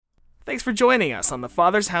Thanks for joining us on the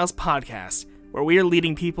Father's House podcast, where we are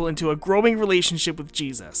leading people into a growing relationship with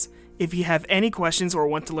Jesus. If you have any questions or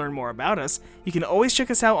want to learn more about us, you can always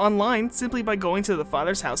check us out online simply by going to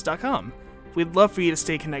thefathershouse.com. We'd love for you to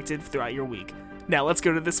stay connected throughout your week. Now let's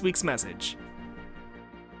go to this week's message.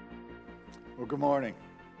 Well, good morning.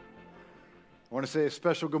 I want to say a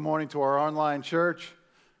special good morning to our online church.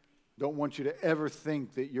 Don't want you to ever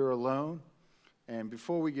think that you're alone. And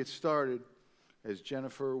before we get started, as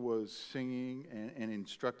Jennifer was singing and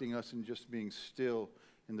instructing us in just being still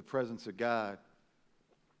in the presence of God,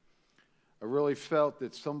 I really felt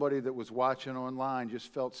that somebody that was watching online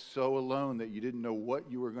just felt so alone that you didn't know what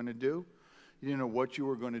you were going to do. You didn't know what you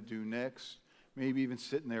were going to do next. Maybe even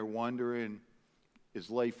sitting there wondering, is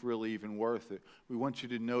life really even worth it? We want you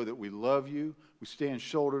to know that we love you. We stand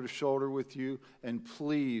shoulder to shoulder with you. And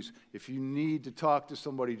please, if you need to talk to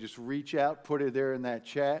somebody, just reach out, put it there in that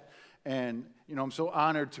chat. And, I'm so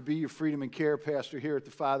honored to be your Freedom and Care pastor here at the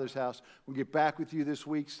Father's House. We'll get back with you this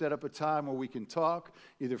week, set up a time where we can talk,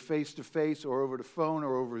 either face-to-face or over the phone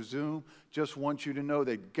or over Zoom. Just want you to know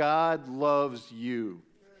that God loves you.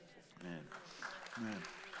 Amen. Amen.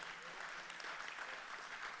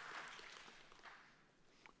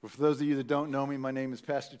 Well, for those of you that don't know me, my name is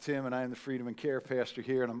Pastor Tim, and I am the Freedom and Care pastor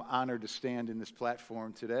here, and I'm honored to stand in this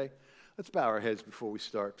platform today. Let's bow our heads before we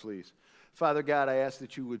start, please. Father God, I ask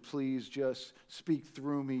that you would please just speak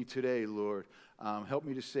through me today, Lord. Help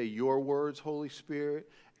me to say your words, Holy Spirit,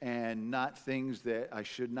 and not things that I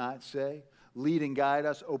should not say. Lead and guide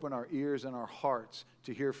us, open our ears and our hearts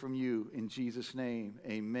to hear from you. In Jesus' name,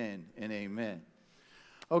 amen and amen.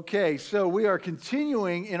 Okay, so we are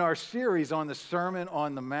continuing in our series on the Sermon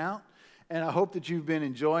on the Mount, and I hope that you've been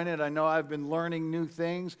enjoying it. I know I've been learning new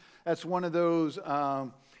things. That's one of those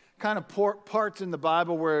kind of parts in the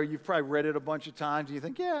Bible where you've probably read it a bunch of times, and you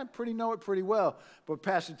think, yeah, I know it pretty well. But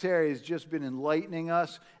Pastor Terry has just been enlightening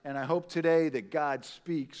us, and I hope today that God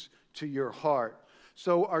speaks to your heart.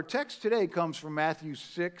 So our text today comes from Matthew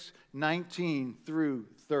 6:19 through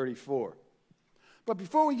 34. But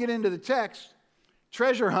before we get into the text,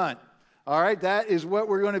 treasure hunt. All right, that is what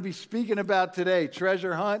we're going to be speaking about today,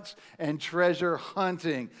 treasure hunts and treasure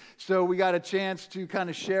hunting. So we got a chance to kind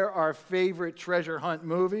of share our favorite treasure hunt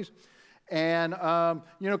movies. And, kind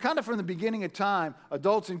of from the beginning of time,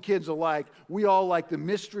 adults and kids alike, we all like the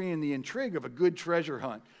mystery and the intrigue of a good treasure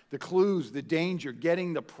hunt. The clues, the danger,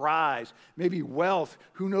 getting the prize, maybe wealth,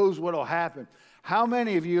 who knows what will happen. How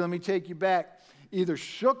many of you, let me take you back, either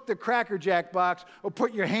shook the Cracker Jack box or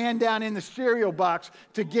put your hand down in the cereal box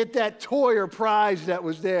to get that toy or prize that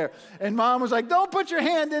was there? And Mom was like, don't put your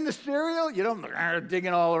hand in the cereal.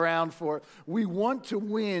 Digging all around for it. We want to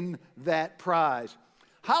win that prize.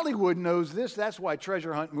 Hollywood knows this. That's why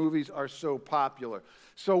treasure hunt movies are so popular.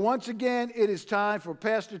 So once again, it is time for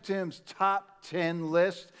Pastor Tim's top 10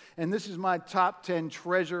 list. And this is my top 10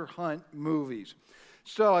 treasure hunt movies.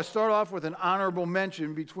 So I start off with an honorable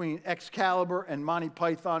mention between Excalibur and Monty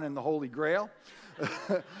Python and the Holy Grail.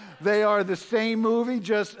 They are the same movie,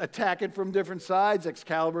 just attack it from different sides.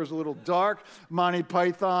 Excalibur is a little dark. Monty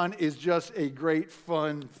Python is just a great,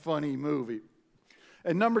 fun, funny movie.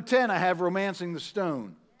 At number 10, I have Romancing the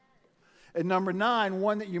Stone. At number 9,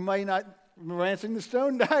 one that you might not... Romancing the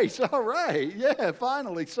Stone? Nice. All right. Yeah,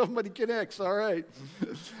 finally. Somebody connects. All right.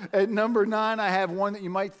 At number 9, I have one that you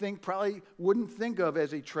might probably wouldn't think of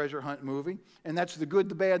as a treasure hunt movie, and that's The Good,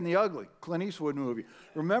 the Bad, and the Ugly, Clint Eastwood movie.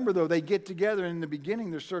 Remember, though, they get together, and in the beginning,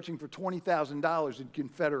 they're searching for $20,000 in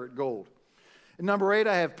Confederate gold. At number 8,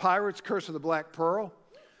 I have Pirates, Curse of the Black Pearl.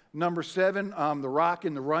 Number 7, The Rock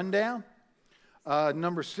and the Rundown.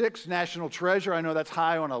 Number 6, National Treasure. I know that's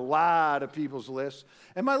high on a lot of people's lists.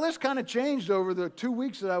 And my list kind of changed over the 2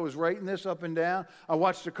 weeks that I was writing this up and down. I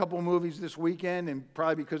watched a couple movies this weekend, and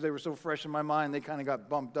probably because they were so fresh in my mind, they kind of got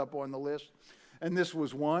bumped up on the list. And this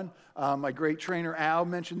was one. My great trainer, Al,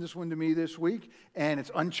 mentioned this one to me this week, and it's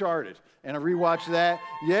Uncharted. And I rewatched that.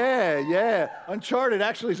 Yeah. Uncharted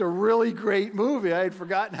actually is a really great movie. I had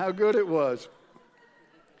forgotten how good it was.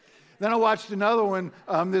 Then I watched another one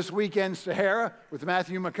this weekend, Sahara, with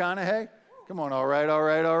Matthew McConaughey. Come on, all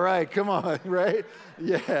right. Come on, right?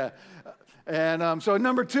 Yeah. And so at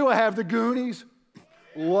number 2, I have The Goonies.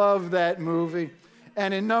 Love that movie.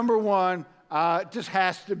 And in number 1, it just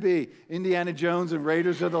has to be Indiana Jones and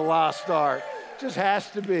Raiders of the Lost Ark. Just has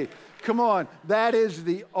to be. Come on, that is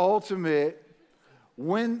the ultimate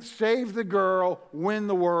save the girl, win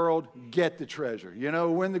the world, get the treasure.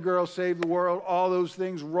 Win the girl, save the world, all those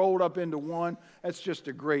things rolled up into one. That's just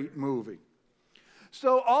a great movie.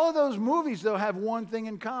 So all of those movies, though, have one thing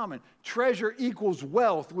in common. Treasure equals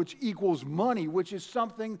wealth, which equals money, which is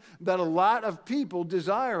something that a lot of people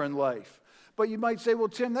desire in life. But you might say, well,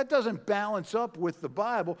 Tim, that doesn't balance up with the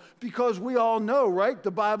Bible, because we all know, right?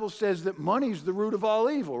 The Bible says that money's the root of all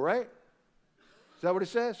evil, right? Is that what it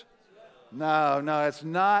says? No, that's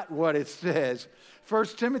not what it says. 1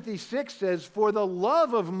 Timothy 6 says, for the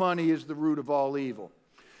love of money is the root of all evil.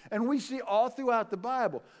 And we see all throughout the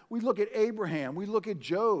Bible. We look at Abraham, we look at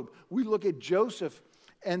Job, we look at Joseph,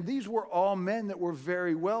 and these were all men that were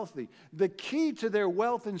very wealthy. The key to their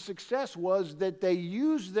wealth and success was that they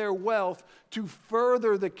used their wealth to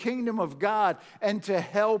further the kingdom of God and to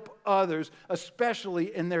help others,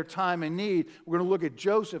 especially in their time of need. We're going to look at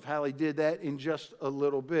Joseph, how he did that in just a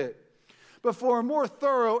little bit. But for a more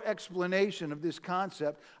thorough explanation of this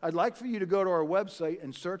concept, I'd like for you to go to our website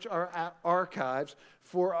and search our archives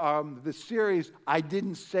for the series, I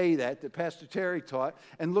Didn't Say That Pastor Terry taught,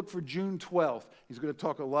 and look for June 12th. He's going to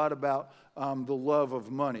talk a lot about the love of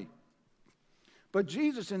money. But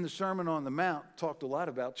Jesus in the Sermon on the Mount talked a lot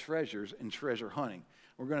about treasures and treasure hunting.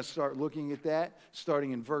 We're going to start looking at that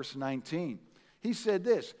starting in verse 19. He said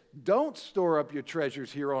this, don't store up your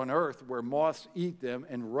treasures here on earth where moths eat them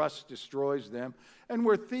and rust destroys them and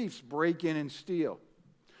where thieves break in and steal.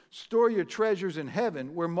 Store your treasures in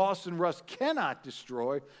heaven where moths and rust cannot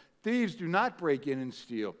destroy. Thieves do not break in and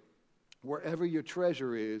steal. Wherever your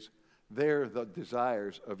treasure is, there the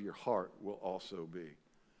desires of your heart will also be.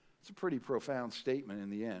 It's a pretty profound statement in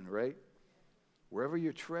the end, right? Wherever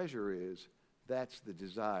your treasure is, that's the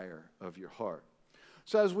desire of your heart.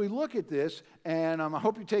 So as we look at this, and I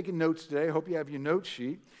hope you're taking notes today. I hope you have your note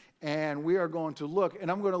sheet. And we are going to look, and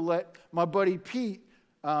I'm going to let my buddy Pete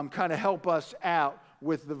kind of help us out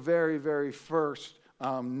with the very, very first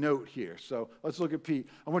note here. So let's look at Pete.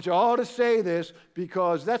 I want you all to say this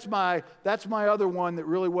because that's my other one that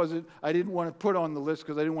really wasn't, I didn't want to put on the list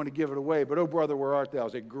because I didn't want to give it away. But Oh Brother, Where Art Thou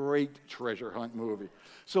is a great treasure hunt movie.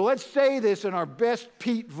 So let's say this in our best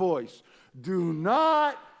Pete voice. Do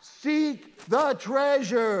not seek the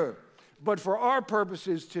treasure. But for our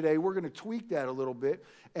purposes today, we're going to tweak that a little bit,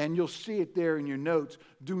 and you'll see it there in your notes.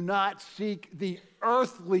 Do not seek the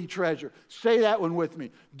earthly treasure. Say that one with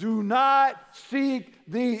me. Do not seek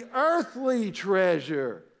the earthly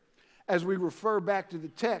treasure. As we refer back to the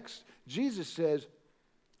text, Jesus says,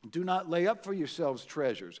 do not lay up for yourselves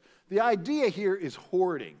treasures. The idea here is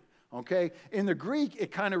hoarding, okay? In the Greek,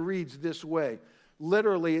 it kind of reads this way.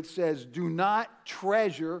 Literally, it says, do not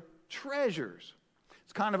treasure treasures.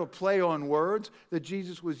 It's kind of a play on words that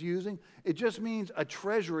Jesus was using. It just means a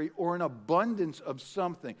treasury or an abundance of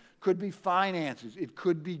something. Could be finances, it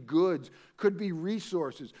could be goods, could be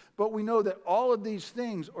resources. But we know that all of these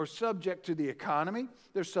things are subject to the economy.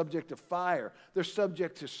 They're subject to fire. They're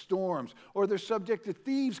subject to storms. Or they're subject to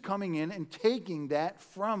thieves coming in and taking that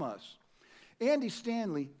from us. Andy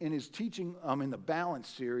Stanley, in his teaching in the Balance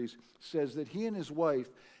series, says that he and his wife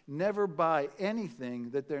never buy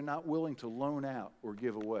anything that they're not willing to loan out or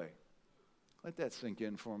give away. Let that sink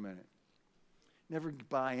in for a minute. Never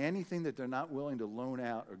buy anything that they're not willing to loan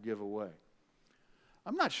out or give away.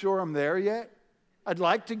 I'm not sure I'm there yet. I'd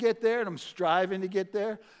like to get there, and I'm striving to get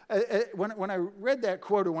there. When I read that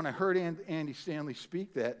quote, or when I heard Andy Stanley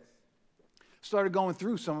speak that, I started going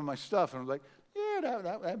through some of my stuff, and I was like, yeah,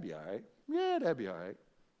 that'd be all right. Yeah, that'd be all right.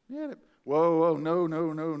 Yeah, whoa, no,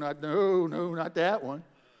 not that one.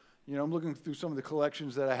 You know, I'm looking through some of the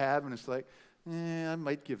collections that I have, and it's like, I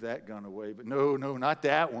might give that gun away, but no, not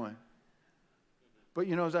that one. But,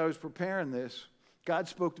 you know, as I was preparing this, God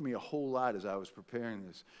spoke to me a whole lot as I was preparing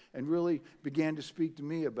this and really began to speak to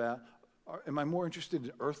me about, am I more interested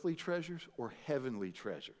in earthly treasures or heavenly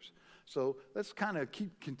treasures? So let's kind of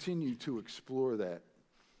continue to explore that.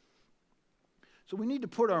 So we need to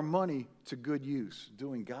put our money to good use,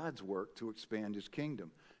 doing God's work to expand his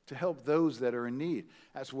kingdom, to help those that are in need.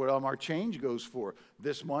 That's what our change goes for.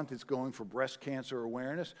 This month it's going for breast cancer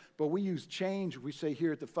awareness, but we use change, we say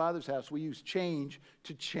here at the Father's house, we use change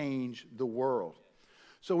to change the world.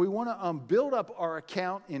 So we want to build up our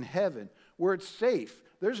account in heaven where it's safe.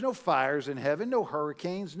 There's no fires in heaven, no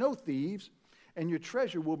hurricanes, no thieves, and your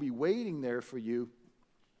treasure will be waiting there for you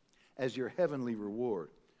as your heavenly reward.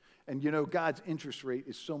 And you know, God's interest rate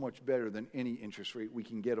is so much better than any interest rate we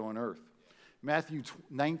can get on earth. Matthew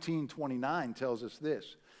 19:29 tells us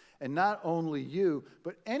this, and not only you,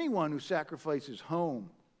 but anyone who sacrifices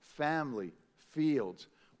home, family, fields,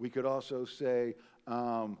 we could also say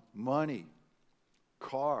money,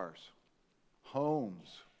 cars,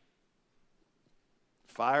 homes,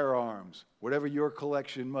 firearms, whatever your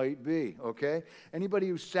collection might be, okay? Anybody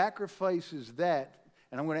who sacrifices that,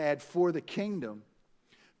 and I'm going to add for the kingdom,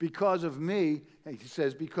 because of me, he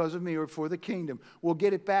says, because of me or for the kingdom, we'll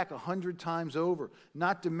get it back 100 times over,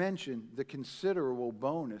 not to mention the considerable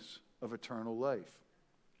bonus of eternal life.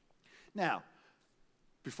 Now,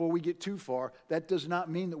 before we get too far, that does not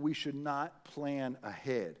mean that we should not plan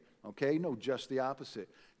ahead. Okay? No, just the opposite.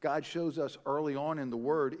 God shows us early on in the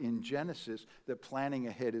Word in Genesis that planning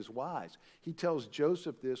ahead is wise. He tells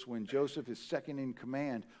Joseph this when Joseph is second in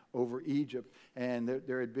command over Egypt, and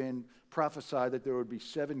there had been prophesied that there would be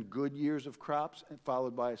 7 good years of crops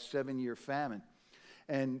followed by a 7-year famine.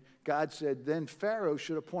 And God said, then Pharaoh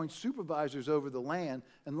should appoint supervisors over the land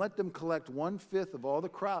and let them collect 1/5 of all the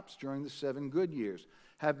crops during the 7 good years.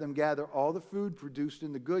 Have them gather all the food produced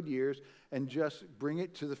in the good years and just bring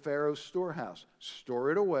it to the Pharaoh's storehouse.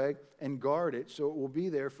 Store it away and guard it so it will be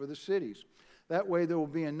there for the cities. That way there will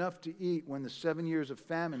be enough to eat when the 7 years of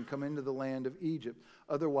famine come into the land of Egypt.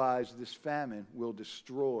 Otherwise, this famine will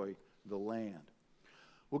destroy the land.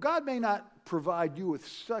 Well, God may not provide you with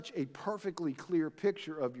such a perfectly clear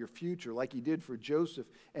picture of your future like he did for Joseph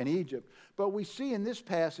and Egypt, but we see in this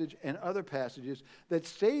passage and other passages that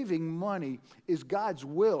saving money is God's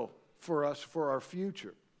will for us for our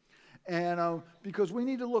future. And because we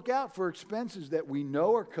need to look out for expenses that we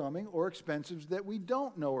know are coming or expenses that we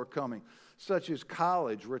don't know are coming, such as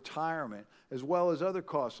college, retirement, as well as other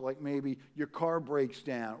costs like maybe your car breaks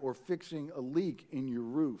down or fixing a leak in your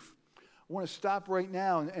roof. I want to stop right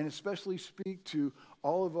now and especially speak to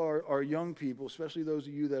all of our young people, especially those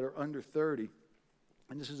of you that are under 30.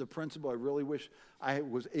 And this is a principle I really wish I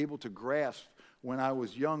was able to grasp when I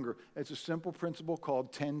was younger. It's a simple principle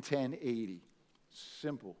called 10-10-80.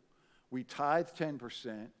 Simple. We tithe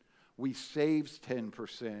 10%, we save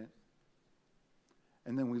 10%,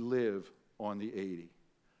 and then we live on the 80.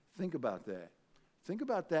 Think about that. Think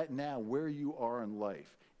about that now where you are in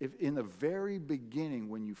life. If in the very beginning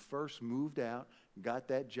when you first moved out, got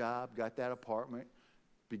that job, got that apartment,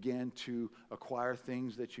 began to acquire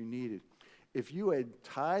things that you needed, if you had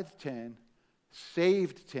tithed 10,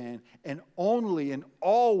 saved 10, and only and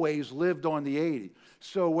always lived on the 80.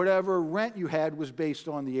 So whatever rent you had was based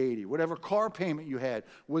on the 80. Whatever car payment you had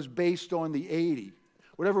was based on the 80.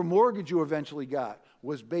 Whatever mortgage you eventually got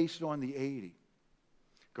was based on the 80.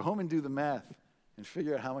 Go home and do the math and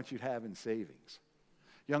figure out how much you'd have in savings.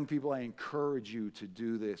 Young people, I encourage you to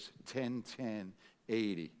do this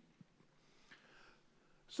 10-10-80.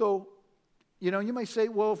 So, you may say,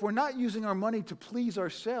 well, if we're not using our money to please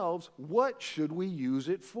ourselves, what should we use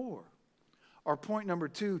it for? Our point number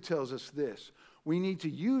 2 tells us this. We need to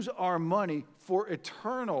use our money for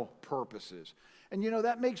eternal purposes. And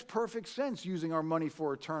that makes perfect sense, using our money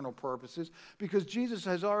for eternal purposes, because Jesus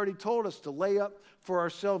has already told us to lay up for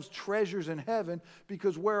ourselves treasures in heaven,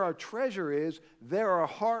 because where our treasure is, there our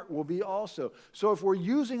heart will be also. So if we're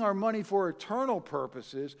using our money for eternal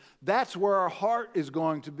purposes, that's where our heart is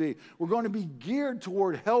going to be. We're going to be geared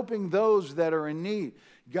toward helping those that are in need.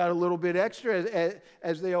 Got a little bit extra,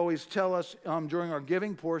 as they always tell us during our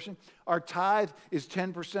giving portion. Our tithe is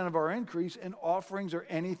 10% of our increase, and offerings are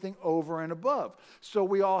anything over and above. So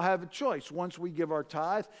we all have a choice. Once we give our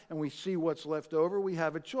tithe and we see what's left over, we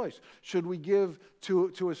have a choice. Should we give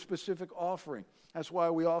to a specific offering? That's why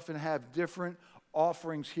we often have different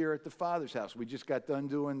offerings here at the Father's house. We just got done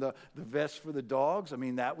doing the vest for the dogs. I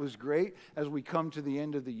mean, that was great. As we come to the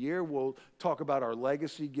end of the year, we'll talk about our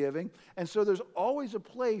legacy giving. And so there's always a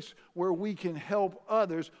place where we can help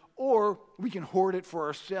others, or we can hoard it for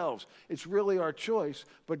ourselves. It's really our choice.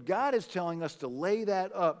 But God is telling us to lay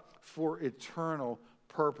that up for eternal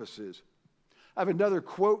purposes. I have another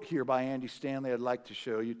quote here by Andy Stanley I'd like to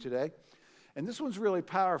show you today. And this one's really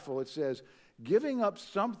powerful. It says, "Giving up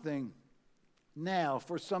something now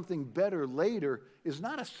for something better later is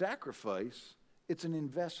not a sacrifice, it's an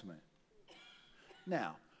investment."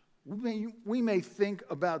 Now, we may think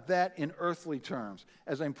about that in earthly terms,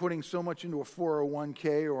 as I'm putting so much into a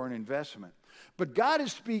 401k or an investment. But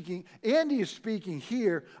Andy is speaking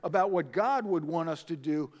here about what God would want us to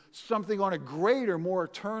do, something on a greater, more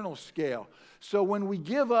eternal scale. So when we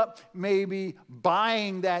give up maybe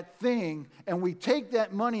buying that thing, and we take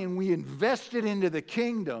that money and we invest it into the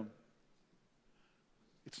kingdom,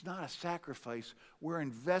 it's not a sacrifice. We're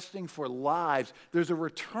investing for lives. There's a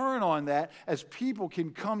return on that as people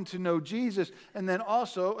can come to know Jesus. And then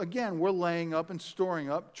also, again, we're laying up and storing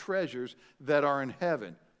up treasures that are in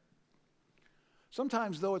heaven.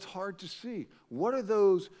 Sometimes, though, it's hard to see. What are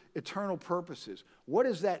those eternal purposes? What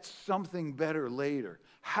is that something better later?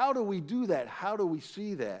 How do we do that? How do we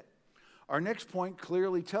see that? Our next point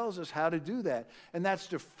clearly tells us how to do that, and that's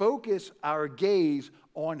to focus our gaze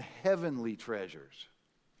on heavenly treasures.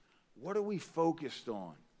 What are we focused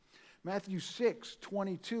on? Matthew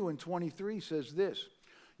 6:22 and 23 says this,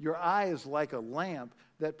 your eye is like a lamp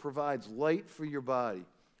that provides light for your body.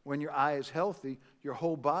 When your eye is healthy, your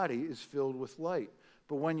whole body is filled with light.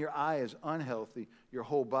 But when your eye is unhealthy, your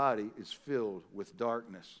whole body is filled with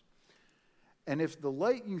darkness. And if the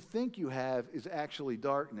light you think you have is actually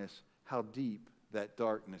darkness, how deep that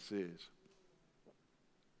darkness is.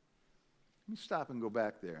 Let me stop and go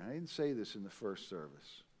back there. I didn't say this in the first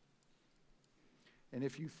service. And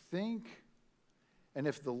if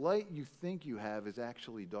the light you think you have is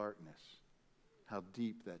actually darkness, how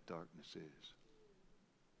deep that darkness is.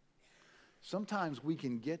 Sometimes we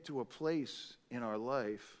can get to a place in our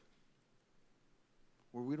life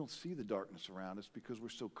where we don't see the darkness around us because we're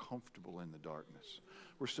so comfortable in the darkness.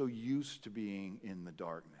 We're so used to being in the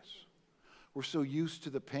darkness. We're so used to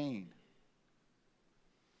the pain.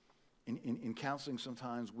 In counseling,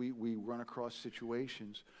 sometimes we run across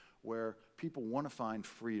situations where people want to find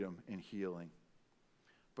freedom and healing,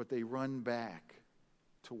 but they run back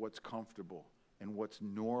to what's comfortable and what's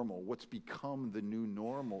normal, what's become the new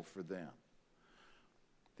normal for them.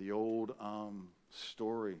 The old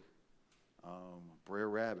story, Brer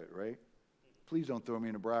Rabbit, right? Please don't throw me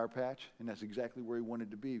in a briar patch. And that's exactly where he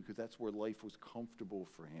wanted to be because that's where life was comfortable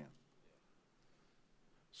for him.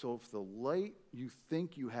 So if the light you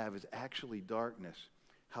think you have is actually darkness,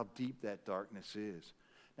 how deep that darkness is.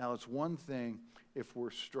 Now, it's one thing if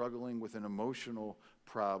we're struggling with an emotional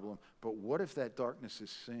problem, but what if that darkness is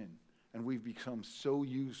sin? And we've become so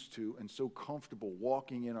used to and so comfortable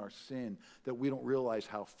walking in our sin that we don't realize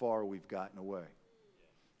how far we've gotten away.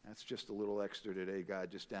 That's just a little extra today. God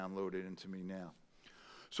just downloaded into me now.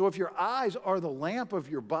 So if your eyes are the lamp of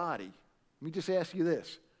your body, let me just ask you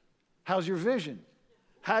this. How's your vision?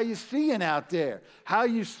 How you seeing out there? How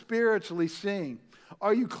you spiritually seeing?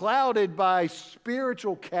 Are you clouded by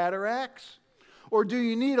spiritual cataracts? Or do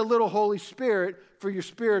you need a little Holy Spirit for your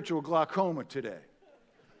spiritual glaucoma today?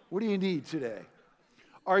 What do you need today?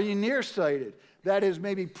 Are you nearsighted? That is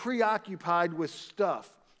maybe preoccupied with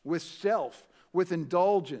stuff, with self, with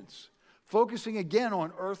indulgence, focusing again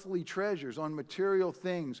on earthly treasures, on material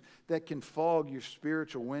things that can fog your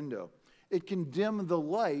spiritual window. It can dim the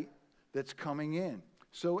light that's coming in,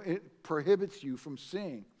 so it prohibits you from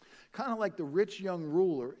seeing. Kind of like the rich young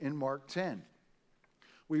ruler in Mark 10.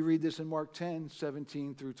 We read this in Mark 10,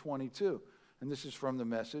 17 through 22, and this is from the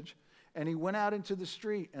Message. And he went out into the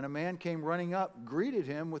street, and a man came running up, greeted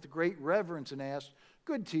him with great reverence, and asked,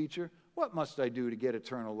 "Good teacher, what must I do to get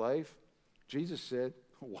eternal life?" Jesus said,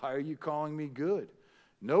 "Why are you calling me good?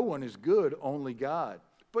 No one is good, only God.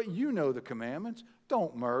 But you know the commandments.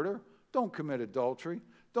 Don't murder, don't commit adultery,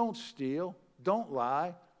 don't steal, don't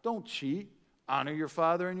lie, don't cheat, honor your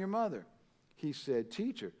father and your mother." He said,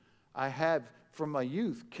 "Teacher, I have from my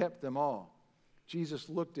youth kept them all." Jesus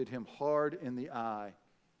looked at him hard in the eye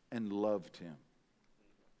and loved him.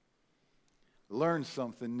 Learn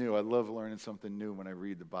something new. I love learning something new when I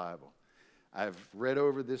read the Bible. I've read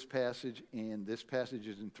over this passage, and this passage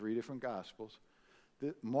is in 3 different Gospels.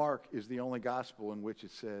 Mark is the only Gospel in which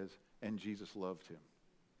it says, "And Jesus loved him."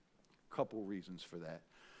 A couple reasons for that.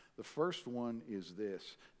 The first one is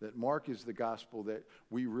this, that Mark is the Gospel that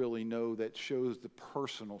we really know that shows the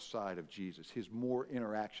personal side of Jesus, his more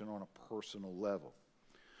interaction on a personal level.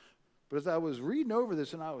 But as I was reading over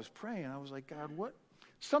this and I was praying, I was like, God, what?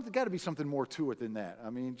 Got to be something more to it than that. I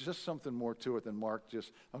mean, just something more to it than Mark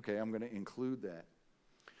just, okay, I'm going to include that.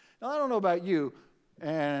 Now, I don't know about you,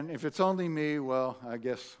 and if it's only me, well, I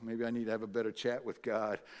guess maybe I need to have a better chat with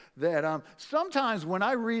God. That sometimes when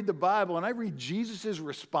I read the Bible and I read Jesus'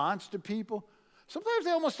 response to people, sometimes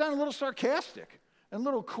they almost sound a little sarcastic and a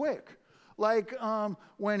little quick. Like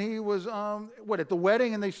when he was, at the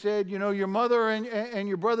wedding, and they said, your mother and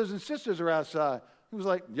your brothers and sisters are outside. He was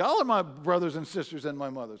like, y'all are my brothers and sisters and my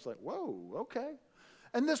mother. It's like, whoa, okay.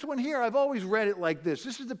 And this one here, I've always read it like this.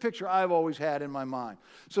 This is the picture I've always had in my mind.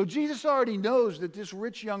 So Jesus already knows that this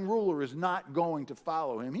rich young ruler is not going to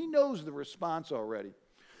follow him. He knows the response already.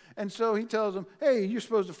 And so he tells him, hey, you're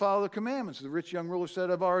supposed to follow the commandments. The rich young ruler said,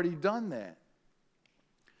 I've already done that.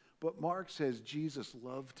 But Mark says Jesus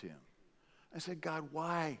loved him. I said, God,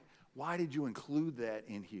 why? Why did you include that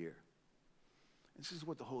in here? This is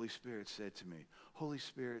what the Holy Spirit said to me. Holy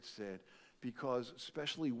Spirit said, because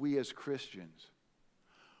especially we as Christians,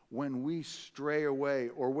 when we stray away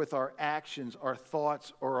or with our actions, our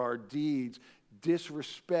thoughts, or our deeds,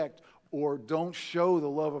 disrespect or don't show the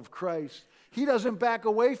love of Christ, he doesn't back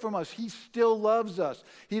away from us. He still loves us.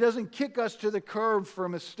 He doesn't kick us to the curb for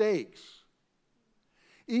mistakes.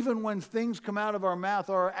 Even when things come out of our mouth,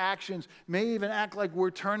 our actions may even act like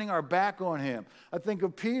we're turning our back on him. I think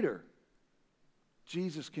of Peter.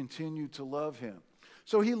 Jesus continued to love him.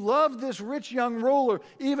 So he loved this rich young ruler,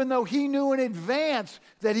 even though he knew in advance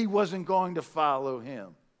that he wasn't going to follow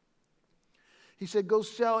him. He said, go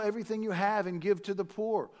sell everything you have and give to the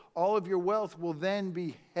poor. All of your wealth will then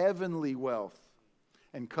be heavenly wealth.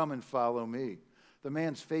 And come and follow me. The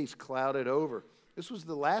man's face clouded over. This was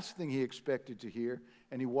the last thing he expected to hear,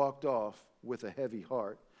 and he walked off with a heavy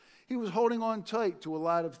heart. He was holding on tight to a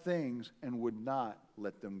lot of things and would not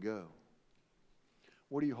let them go.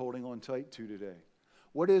 What are you holding on tight to today?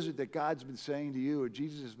 What is it that God's been saying to you or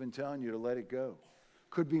Jesus has been telling you to let it go?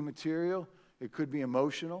 Could be material. It could be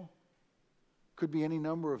emotional. Could be any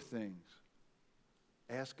number of things.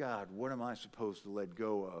 Ask God, what am I supposed to let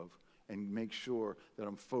go of? And make sure that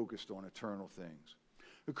I'm focused on eternal things.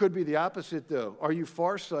 It could be the opposite, though. Are you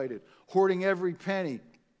farsighted, hoarding every penny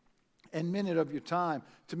and minute of your time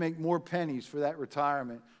to make more pennies for that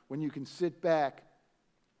retirement when you can sit back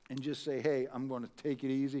and just say, hey, I'm going to take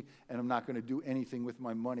it easy and I'm not going to do anything with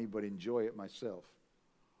my money but enjoy it myself?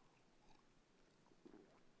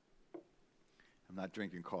 I'm not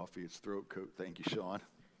drinking coffee. It's throat coat. Thank you, Sean.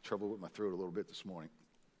 Trouble with my throat a little bit this morning.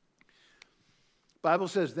 Bible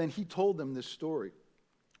says, then he told them this story.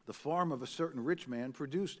 The farm of a certain rich man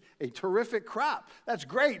produced a terrific crop. That's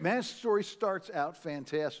great, man. This story starts out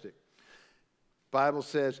fantastic. Bible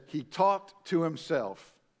says he talked to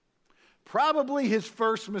himself. Probably his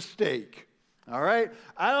first mistake. All right?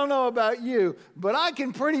 I don't know about you, but I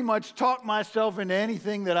can pretty much talk myself into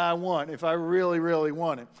anything that I want if I really, really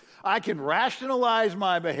want it. I can rationalize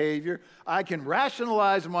my behavior. I can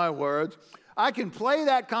rationalize my words. I can play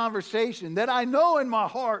that conversation that I know in my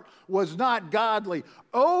heart was not godly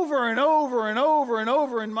over and over and over and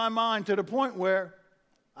over in my mind to the point where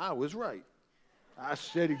I was right. I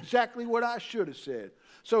said exactly what I should have said.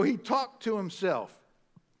 So he talked to himself.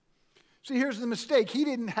 See, here's the mistake. He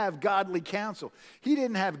didn't have godly counsel. He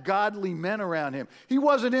didn't have godly men around him. He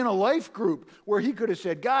wasn't in a life group where he could have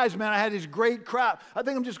said, guys, man, I had this great crop. I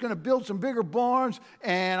think I'm just going to build some bigger barns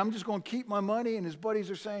and I'm just going to keep my money. And his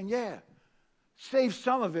buddies are saying, yeah. Save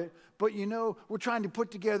some of it, but we're trying to put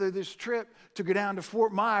together this trip to go down to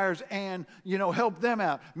Fort Myers and, help them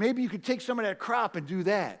out. Maybe you could take some of that crop and do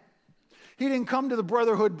that. He didn't come to the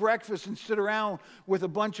brotherhood breakfast and sit around with a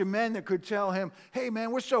bunch of men that could tell him, hey, man,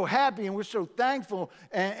 we're so happy and we're so thankful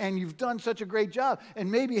and you've done such a great job.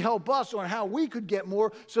 And maybe help us on how we could get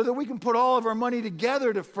more so that we can put all of our money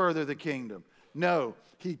together to further the kingdom. No,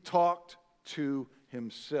 he talked to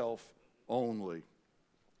himself only.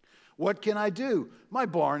 What can I do? My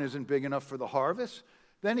barn isn't big enough for the harvest.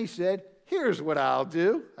 Then he said, here's what I'll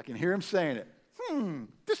do. I can hear him saying it.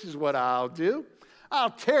 This is what I'll do. I'll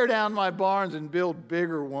tear down my barns and build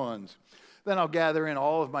bigger ones. Then I'll gather in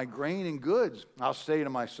all of my grain and goods. I'll say to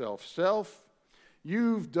myself, self,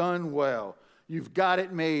 you've done well. You've got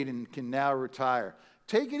it made and can now retire.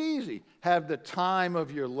 Take it easy. Have the time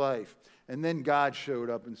of your life. And then God showed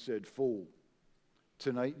up and said, fool,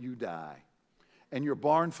 tonight you die. And your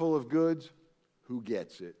barn full of goods, who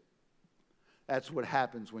gets it? That's what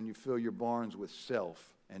happens when you fill your barns with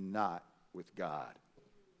self and not with God.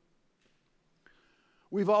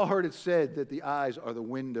 We've all heard it said that the eyes are the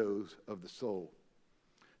windows of the soul.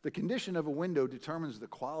 The condition of a window determines the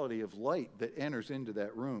quality of light that enters into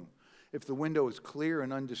that room. If the window is clear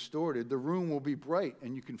and undistorted, the room will be bright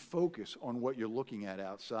and you can focus on what you're looking at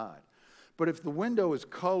outside. But if the window is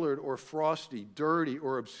colored or frosty, dirty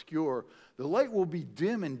or obscure, the light will be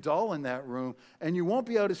dim and dull in that room, and you won't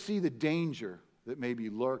be able to see the danger that may be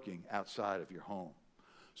lurking outside of your home.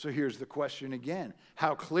 So here's the question again.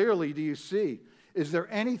 How clearly do you see? Is there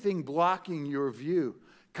anything blocking your view?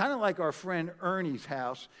 Kind of like our friend Ernie's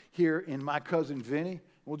house here in My Cousin Vinny.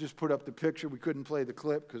 We'll just put up the picture. We couldn't play the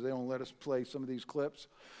clip because they don't let us play some of these clips.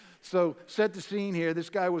 So set the scene here.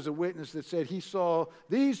 This guy was a witness that said he saw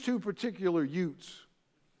these two particular utes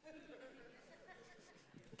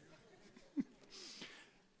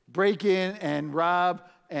break in and rob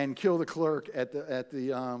and kill the clerk at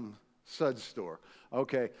the suds store.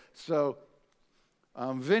 Okay, so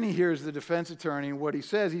Vinny here is the defense attorney, and what he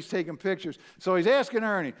says, he's taking pictures. So he's asking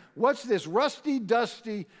Ernie, what's this rusty,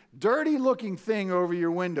 dusty, dirty-looking thing over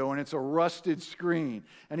your window? And it's a rusted screen.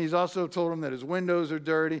 And he's also told him that his windows are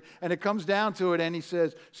dirty. And it comes down to it, and he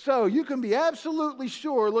says, so you can be absolutely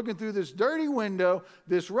sure, looking through this dirty window,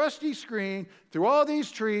 this rusty screen, through all these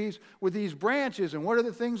trees, with these branches. And what are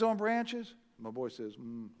the things on branches? My boy says,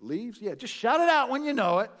 leaves? Yeah, just shout it out when you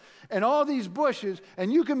know it. And all these bushes,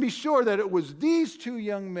 and you can be sure that it was these two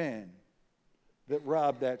young men that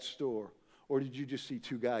robbed that store. Or did you just see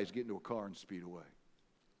two guys get into a car and speed away?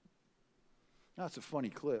 Now, it's a funny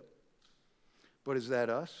clip. But is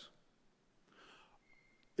that us?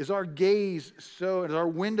 Is our gaze so, is our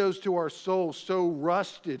windows to our soul so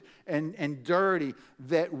rusted and dirty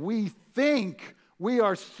that we think we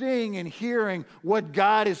are seeing and hearing what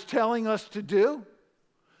God is telling us to do?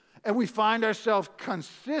 And we find ourselves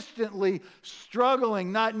consistently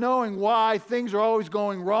struggling, not knowing why things are always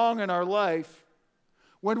going wrong in our life.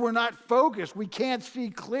 When we're not focused, we can't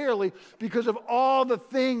see clearly because of all the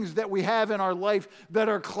things that we have in our life that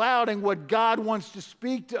are clouding what God wants to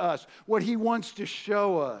speak to us, what He wants to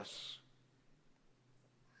show us.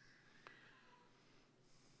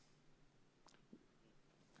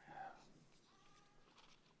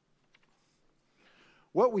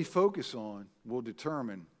 What we focus on will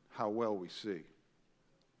determine how well we see.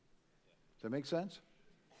 Does that make sense?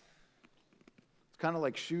 It's kind of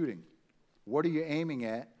like shooting. What are you aiming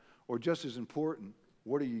at? Or just as important,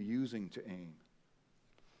 what are you using to aim?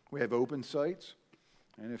 We have open sights,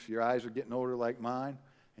 and if your eyes are getting older like mine,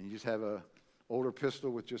 and you just have an older pistol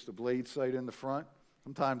with just a blade sight in the front,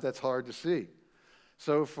 sometimes that's hard to see.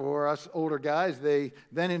 So for us older guys, they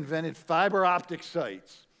then invented fiber optic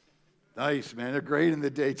sights. Nice, man. They're great in the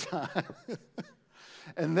daytime.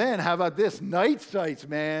 And then, how about this? Night sights,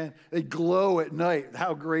 man. They glow at night.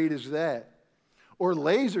 How great is that? Or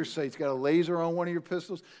laser sights. Got a laser on one of your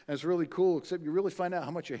pistols, and it's really cool, except you really find out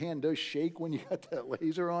how much your hand does shake when you got that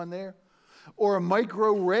laser on there. Or a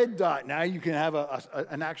micro red dot. Now you can have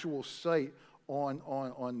an actual sight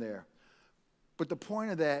on there. But the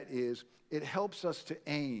point of that is it helps us to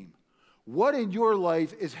aim. What in your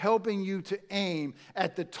life is helping you to aim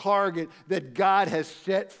at the target that God has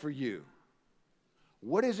set for you?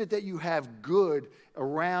 What is it that you have good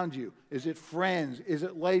around you? Is it friends? Is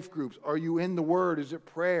it life groups? Are you in the Word? Is it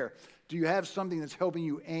prayer? Do you have something that's helping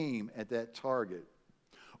you aim at that target?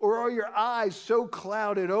 Or are your eyes so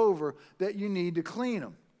clouded over that you need to clean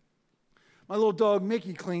them? My little dog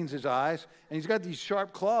Mickey cleans his eyes, and he's got these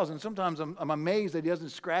sharp claws, and sometimes I'm amazed that he doesn't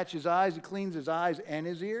scratch his eyes. He cleans his eyes and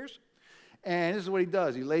his ears. And this is what he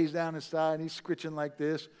does. He lays down his side, and he's scritching like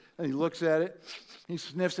this, and he looks at it, he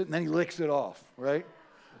sniffs it, and then he licks it off, right?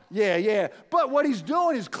 Yeah. But what he's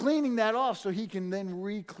doing is cleaning that off so he can then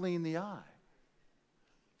re-clean the eye.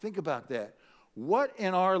 Think about that. What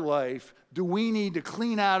in our life do we need to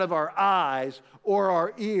clean out of our eyes or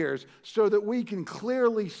our ears so that we can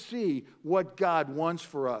clearly see what God wants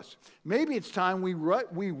for us? Maybe it's time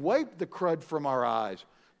we wipe the crud from our eyes.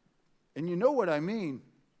 And you know what I mean.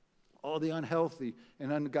 All the unhealthy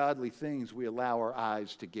and ungodly things we allow our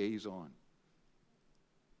eyes to gaze on.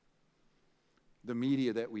 The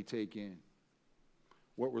media that we take in.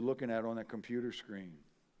 What we're looking at on that computer screen.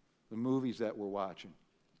 The movies that we're watching.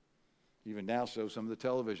 Even now, so some of the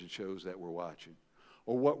television shows that we're watching.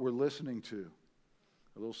 Or what we're listening to.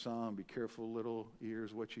 A little song, be careful little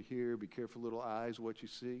ears what you hear, be careful little eyes what you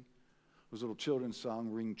see. Those little children's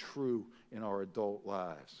songs ring true in our adult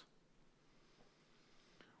lives.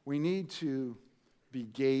 We need to be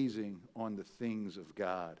gazing on the things of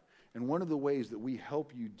God. And one of the ways that we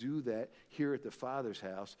help you do that here at the Father's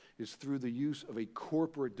house is through the use of a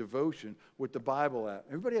corporate devotion with the Bible app.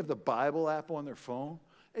 Everybody have the Bible app on their phone?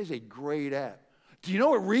 It is a great app. Do you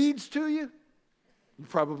know it reads to you? You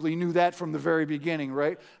probably knew that from the very beginning,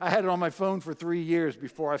 right? I had it on my phone for 3 years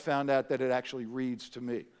before I found out that it actually reads to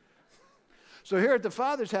me. So here at the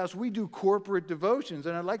Father's house, we do corporate devotions,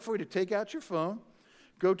 and I'd like for you to take out your phone,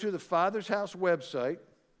 go to the Father's House website,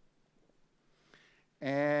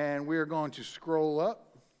 and we are going to scroll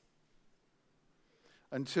up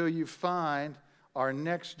until you find our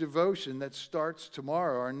next devotion that starts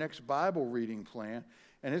tomorrow, our next Bible reading plan.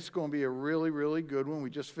 And it's going to be a really, really good one.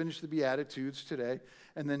 We just finished the Beatitudes today.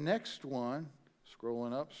 And the next one,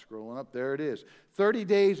 scrolling up, there it is. 30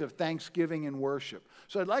 days of Thanksgiving and worship.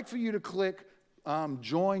 So I'd like for you to click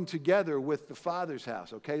join together with the Father's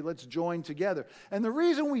house, okay? Let's join together. And the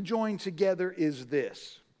reason we join together is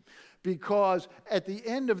this. Because at the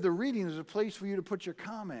end of the reading, there's a place for you to put your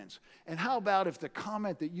comments. And how about if the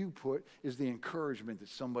comment that you put is the encouragement that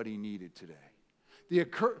somebody needed today?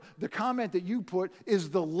 The comment that you put is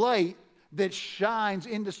the light that shines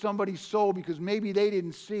into somebody's soul because maybe they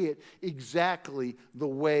didn't see it exactly the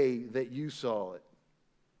way that you saw it.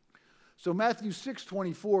 So Matthew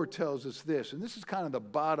 6:24 tells us this, and this is kind of the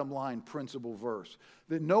bottom line principle verse,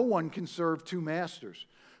 that no one can serve two masters.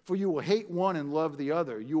 For you will hate one and love the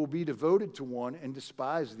other. You will be devoted to one and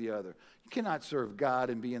despise the other. You cannot serve God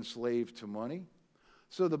and be enslaved to money.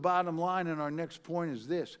 So the bottom line in our next point is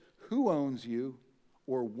this. Who owns you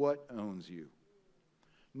or what owns you?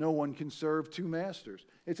 No one can serve two masters.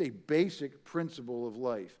 It's a basic principle of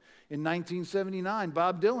life. In 1979,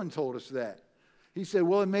 Bob Dylan told us that. He said,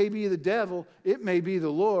 well, it may be the devil, it may be the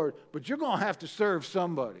Lord, but you're going to have to serve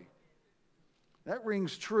somebody. That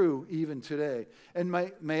rings true even today. And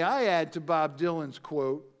may I add to Bob Dylan's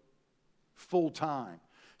quote, full-time.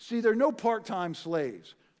 See, there are no part-time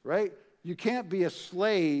slaves, right? You can't be a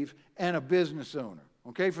slave and a business owner,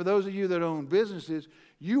 okay? For those of you that own businesses,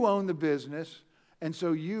 you own the business, and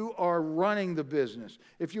so you are running the business.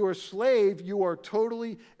 If you're a slave, you are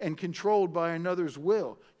totally and controlled by another's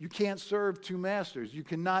will. You can't serve two masters. You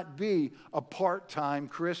cannot be a part-time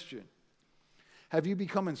Christian. Have you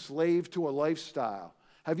become enslaved to a lifestyle?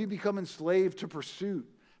 Have you become enslaved to pursuit?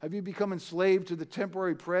 Have you become enslaved to the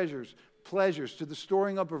temporary pleasures, to the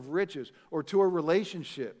storing up of riches, or to a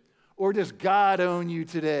relationship? Or does God own you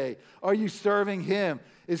today? Are you serving Him?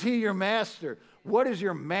 Is He your master? What is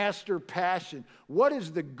your master passion? What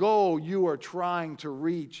is the goal you are trying to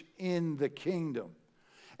reach in the kingdom?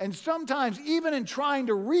 And sometimes, even in trying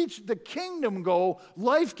to reach the kingdom goal,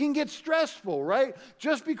 life can get stressful, right?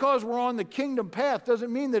 Just because we're on the kingdom path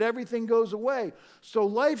doesn't mean that everything goes away. So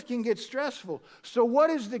life can get stressful. So what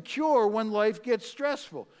is the cure when life gets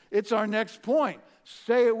stressful? It's our next point.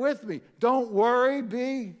 Say it with me. Don't worry,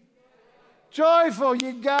 be joyful.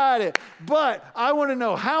 You got it. But I want to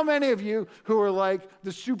know, how many of you who are like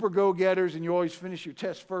the super go-getters and you always finish your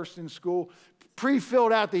test first in school,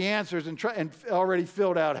 pre-filled out the answers and already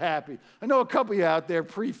filled out happy? I know a couple of you out there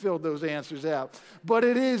pre-filled those answers out. But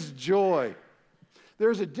it is joy.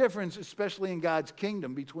 There's a difference, especially in God's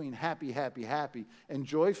kingdom, between happy, happy, happy and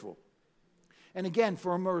joyful. And again,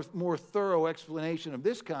 for a more thorough explanation of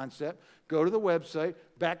this concept, go to the website,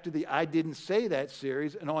 back to the I Didn't Say That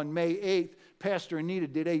series, and on May 8th, Pastor Anita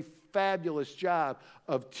did a fabulous job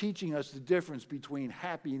of teaching us the difference between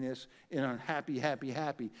happiness and unhappy, happy,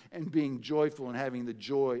 happy, and being joyful and having the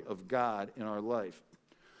joy of God in our life.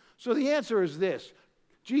 So the answer is this.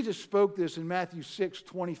 Jesus spoke this in Matthew 6,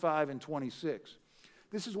 25 and 26.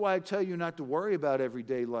 This is why I tell you not to worry about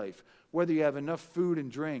everyday life, whether you have enough food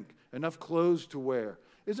and drink, enough clothes to wear.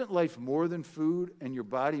 Isn't life more than food and your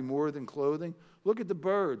body more than clothing? Look at the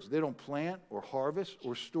birds. They don't plant or harvest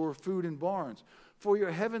or store food in barns, for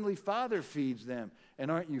your heavenly Father feeds them.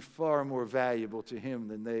 And aren't you far more valuable to Him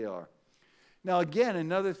than they are? Now, again,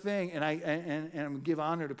 another thing, and I'm going to give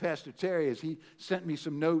honor to Pastor Terry as he sent me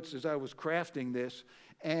some notes as I was crafting this.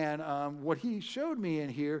 And what he showed me in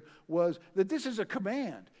here was that this is a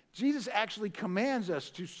command. Jesus actually commands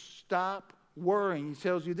us to stop worrying. He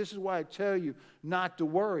tells you, this is why I tell you not to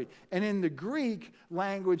worry. And in the Greek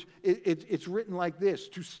language, it's written like this: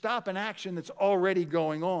 to stop an action that's already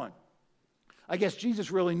going on. I guess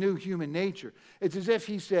Jesus really knew human nature. It's as if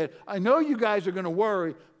He said, I know you guys are going to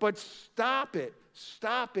worry, but stop it.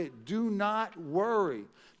 Stop it. Do not worry.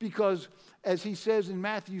 Because as He says in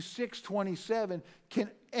Matthew 6:27, can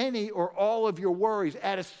any or all of your worries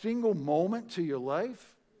add a single moment to your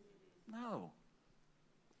life? No.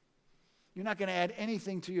 You're not going to add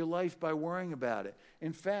anything to your life by worrying about it.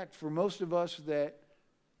 In fact, for most of us that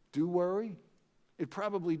do worry, it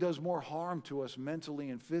probably does more harm to us mentally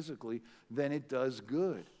and physically than it does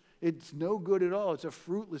good. It's no good at all. It's a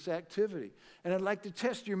fruitless activity. And I'd like to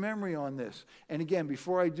test your memory on this. And again,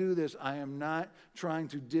 before I do this, I am not trying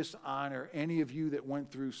to dishonor any of you that went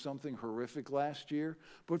through something horrific last year.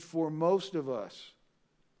 But for most of us,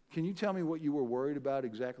 can you tell me what you were worried about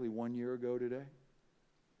exactly 1 year ago today?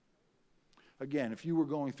 Again, if you were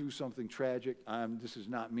going through something tragic, this is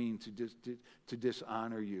not mean to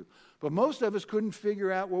dishonor you. But most of us couldn't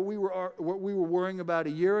figure out what we were worrying about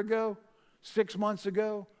a year ago, 6 months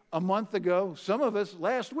ago, a month ago. Some of us,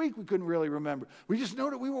 last week, we couldn't really remember. We just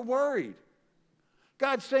know that we were worried.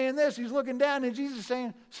 God's saying this. He's looking down, and Jesus is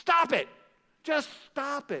saying, stop it. Just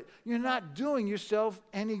stop it. You're not doing yourself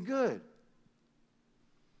any good.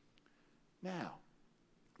 Now,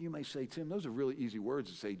 you may say, Tim, those are really easy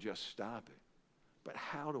words to say, just stop it. But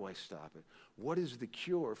how do I stop it? What is the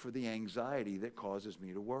cure for the anxiety that causes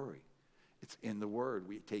me to worry? It's in the Word.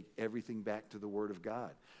 We take everything back to the Word of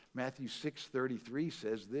God. Matthew 6:33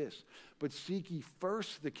 says this, but seek ye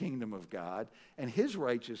first the kingdom of God and His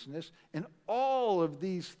righteousness, and all of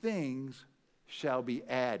these things shall be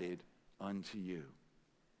added unto you.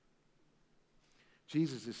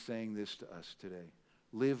 Jesus is saying this to us today.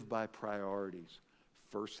 Live by priorities.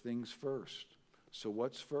 First things first. So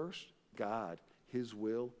what's first? God. His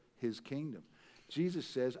will, His kingdom. Jesus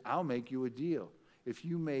says, I'll make you a deal. If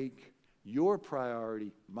you make your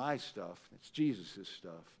priority my stuff, it's Jesus'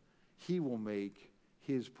 stuff, He will make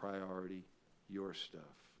His priority your stuff.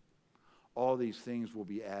 All these things will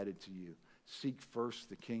be added to you. Seek first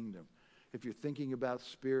the kingdom. If you're thinking about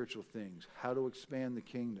spiritual things, how to expand the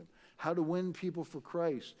kingdom, how to win people for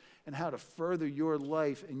Christ, and how to further your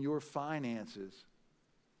life and your finances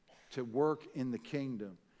to work in the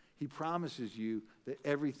kingdom, he promises you that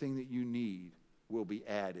everything that you need will be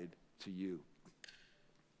added to you.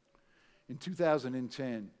 In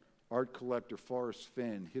 2010, art collector Forrest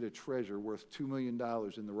Fenn hid a treasure worth $2 million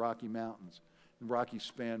in the Rocky Mountains. The Rockies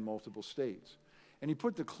span multiple states. And he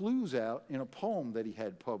put the clues out in a poem that he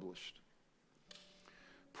had published.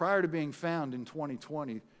 Prior to being found in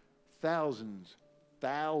 2020, thousands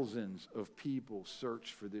of people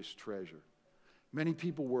searched for this treasure. Many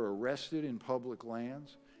people were arrested in public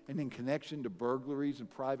lands and in connection to burglaries in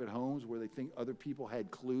private homes where they think other people had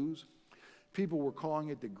clues. People were calling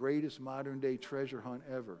it the greatest modern-day treasure hunt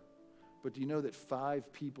ever. But do you know that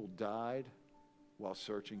 5 people died while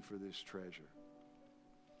searching for this treasure?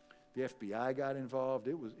 The FBI got involved.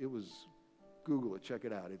 It was Google it, check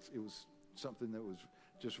it out. It was something that was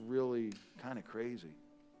just really kind of crazy.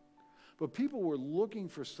 But people were looking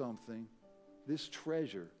for something, this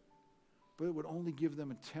treasure, but it would only give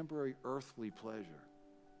them a temporary earthly pleasure.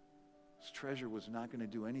 This treasure was not going to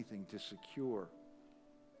do anything to secure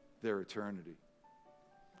their eternity.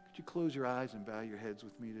 Could you close your eyes and bow your heads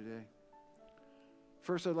with me today?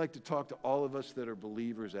 First, I'd like to talk to all of us that are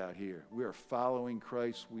believers out here. We are following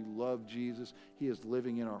Christ. We love Jesus. He is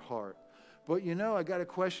living in our heart. But you know, I got a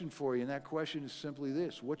question for you, and that question is simply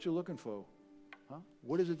this. What you looking for? Huh?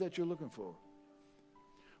 What is it that you're looking for?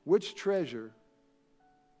 Which treasure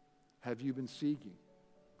have you been seeking?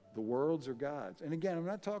 The world's or God's? And again, I'm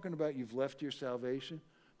not talking about you've left your salvation,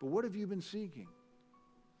 but what have you been seeking?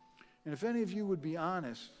 And if any of you would be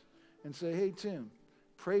honest and say, hey, Tim,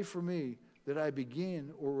 pray for me that I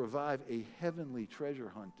begin or revive a heavenly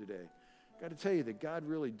treasure hunt today. Got to tell you that God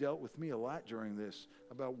really dealt with me a lot during this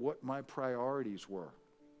about what my priorities were.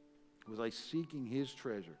 Was I seeking his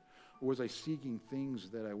treasure? Or was I seeking things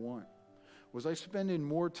that I want? Was I spending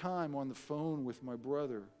more time on the phone with my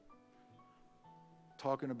brother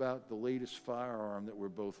talking about the latest firearm that we're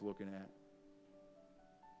both looking at?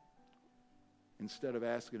 Instead of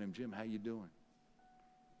asking him, Jim, how you doing?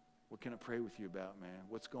 What can I pray with you about, man?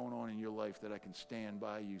 What's going on in your life that I can stand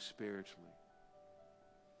by you spiritually?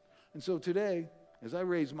 And so today, as I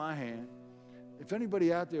raise my hand, if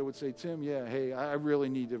anybody out there would say, Tim, yeah, hey, I really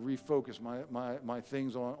need to refocus my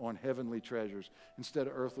things on heavenly treasures instead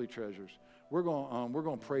of earthly treasures, we're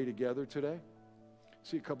going to pray together today.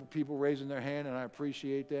 See a couple people raising their hand, and I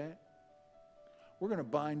appreciate that. We're going to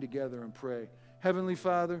bind together and pray. Heavenly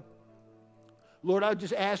Father, Lord, I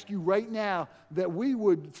just ask you right now that we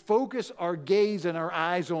would focus our gaze and our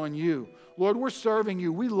eyes on you. Lord, we're serving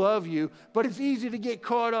you. We love you. But it's easy to get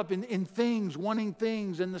caught up in things, wanting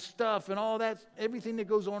things and the stuff and all that, everything that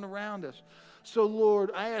goes on around us. So, Lord,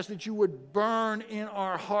 I ask that you would burn in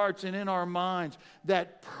our hearts and in our minds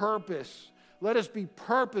that purpose. Let us be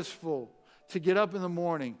purposeful to get up in the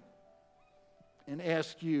morning and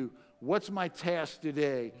ask you, what's my task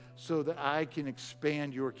today so that I can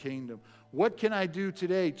expand your kingdom? What can I do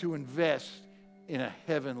today to invest in a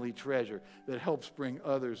heavenly treasure that helps bring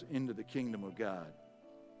others into the kingdom of God?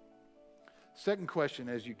 Second question,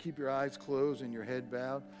 as you keep your eyes closed and your head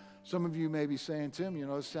bowed, some of you may be saying, Tim, you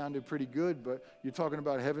know, it sounded pretty good, but you're talking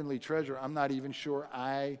about heavenly treasure. I'm not even sure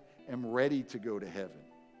I am ready to go to heaven.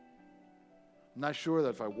 I'm not sure that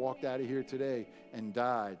if I walked out of here today and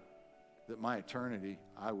died, that my eternity,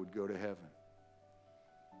 I would go to heaven.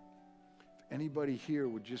 If anybody here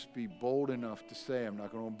would just be bold enough to say, I'm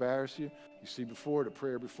not going to embarrass you. You see before, the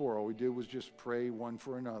prayer before, all we did was just pray one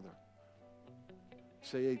for another.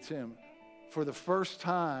 Say, hey, Tim, for the first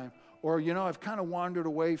time, or, you know, I've kind of wandered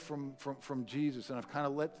away from Jesus and I've kind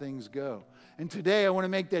of let things go. And today I want to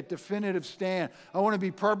make that definitive stand. I want to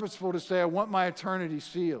be purposeful to say I want my eternity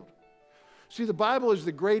sealed. See, the Bible is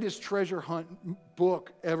the greatest treasure hunt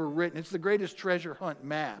book ever written. It's the greatest treasure hunt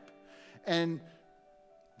map. And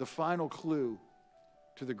the final clue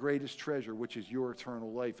to the greatest treasure, which is your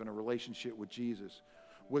eternal life and a relationship with Jesus,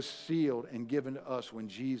 was sealed and given to us when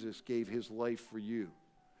Jesus gave his life for you.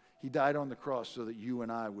 He died on the cross so that you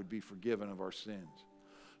and I would be forgiven of our sins.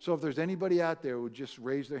 So if there's anybody out there who would just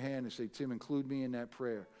raise their hand and say, Tim, include me in that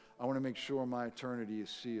prayer. I want to make sure my eternity is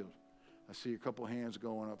sealed. I see a couple hands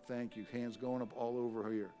going up. Thank you. Hands going up all over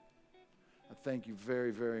here. I thank you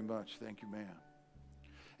very, very much. Thank you, ma'am.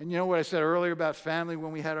 And you know what I said earlier about family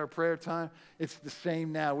when we had our prayer time? It's the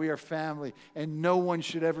same now. We are family, and no one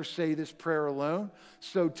should ever say this prayer alone.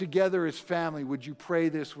 So together as family, would you pray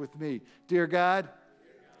this with me? Dear God,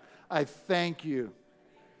 I thank you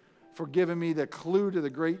for giving me the clue to the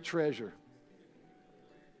great treasure.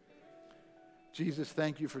 Jesus,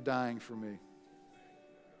 thank you for dying for me.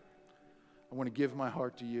 I want to give my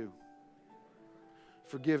heart to you.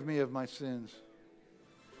 Forgive me of my sins.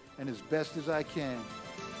 And as best as I can,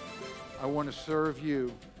 I want to serve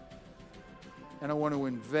you, and I want to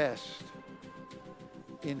invest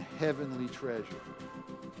in heavenly treasure.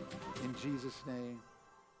 In Jesus' name,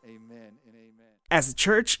 amen and amen. As a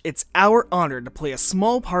church, it's our honor to play a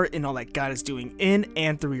small part in all that God is doing in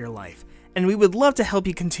and through your life, and we would love to help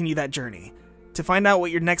you continue that journey. To find out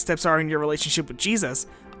what your next steps are in your relationship with Jesus,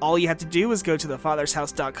 all you have to do is go to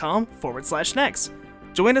thefathershouse.com/next.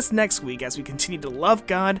 Join us next week as we continue to love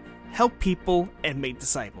God, help people, and make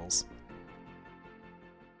disciples.